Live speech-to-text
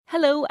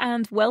Hello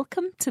and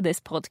welcome to this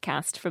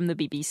podcast from the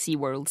BBC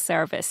World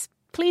Service.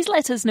 Please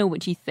let us know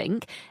what you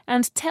think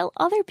and tell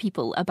other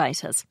people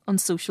about us on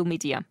social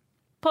media.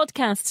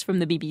 Podcasts from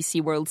the BBC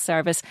World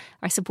Service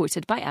are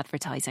supported by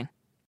advertising.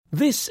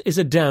 This is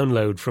a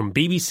download from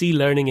BBC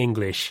Learning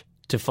English.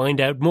 To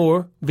find out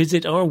more,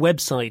 visit our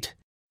website.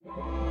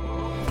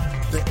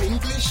 The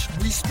English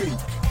we speak.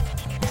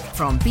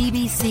 From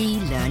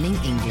BBC Learning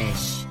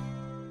English.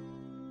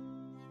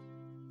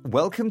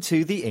 Welcome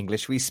to The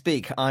English We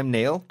Speak. I'm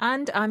Neil.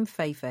 And I'm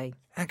Feifei.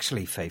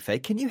 Actually,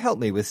 Feifei, can you help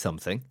me with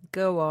something?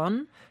 Go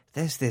on.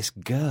 There's this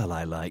girl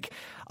I like.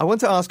 I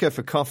want to ask her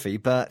for coffee,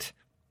 but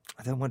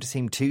I don't want to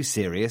seem too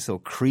serious or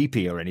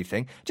creepy or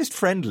anything. Just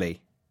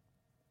friendly.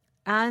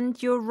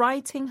 And you're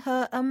writing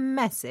her a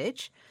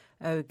message?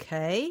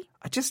 Okay.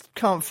 I just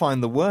can't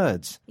find the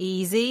words.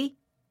 Easy.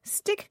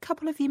 Stick a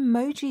couple of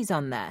emojis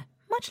on there.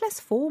 Much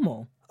less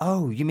formal.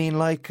 Oh, you mean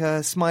like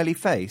a smiley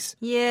face?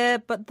 Yeah,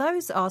 but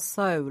those are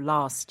so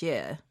last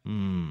year.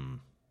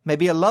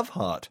 Maybe a love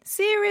heart?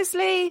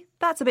 Seriously?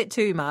 That's a bit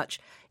too much.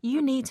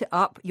 You need to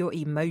up your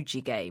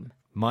emoji game.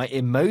 My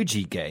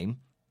emoji game?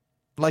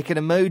 Like an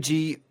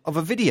emoji of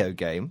a video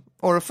game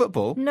or a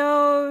football?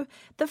 No,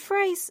 the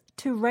phrase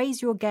to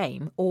raise your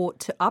game or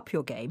to up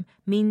your game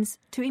means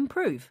to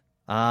improve.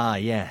 Ah,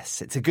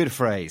 yes, it's a good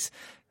phrase.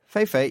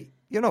 Feifei,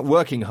 you're not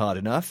working hard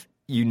enough.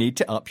 You need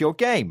to up your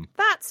game.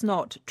 That's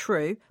not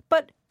true,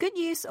 but good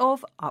use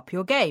of up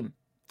your game.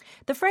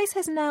 The phrase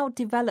has now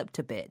developed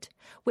a bit.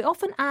 We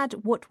often add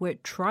what we're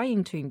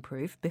trying to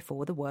improve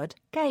before the word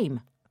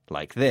game.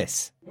 Like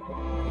this.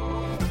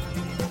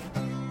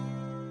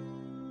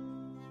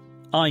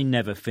 I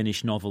never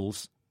finish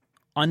novels.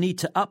 I need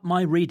to up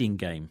my reading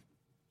game.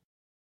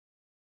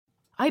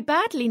 I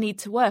badly need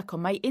to work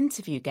on my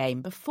interview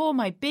game before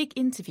my big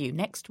interview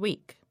next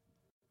week.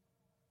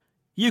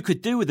 You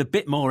could do with a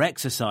bit more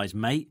exercise,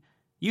 mate.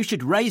 You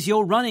should raise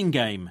your running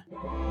game.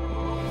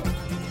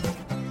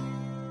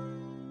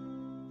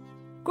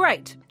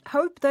 Great.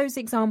 Hope those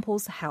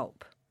examples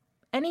help.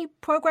 Any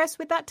progress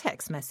with that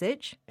text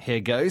message? Here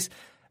goes.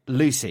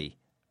 Lucy,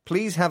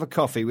 please have a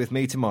coffee with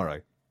me tomorrow.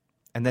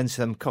 And then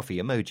some coffee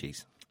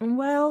emojis.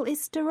 Well,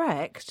 it's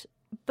direct,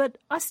 but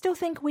I still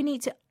think we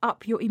need to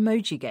up your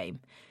emoji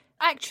game.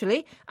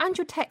 Actually, and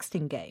your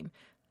texting game.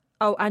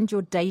 Oh, and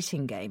your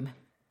dating game.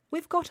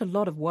 We've got a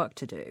lot of work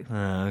to do.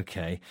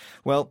 OK.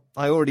 Well,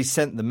 I already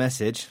sent the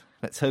message.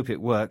 Let's hope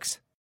it works.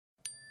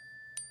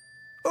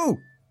 Oh,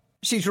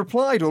 she's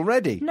replied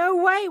already. No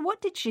way. What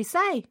did she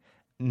say?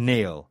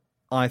 Neil,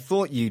 I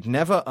thought you'd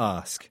never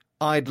ask.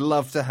 I'd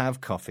love to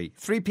have coffee.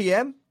 3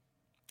 p.m?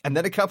 And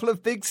then a couple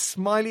of big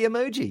smiley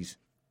emojis.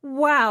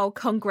 Wow,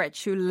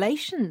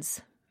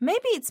 congratulations.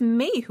 Maybe it's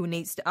me who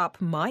needs to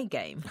up my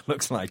game.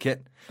 Looks like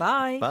it.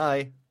 Bye.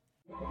 Bye.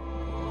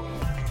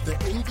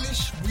 The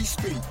English we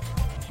speak.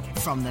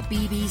 From the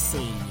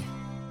BBC.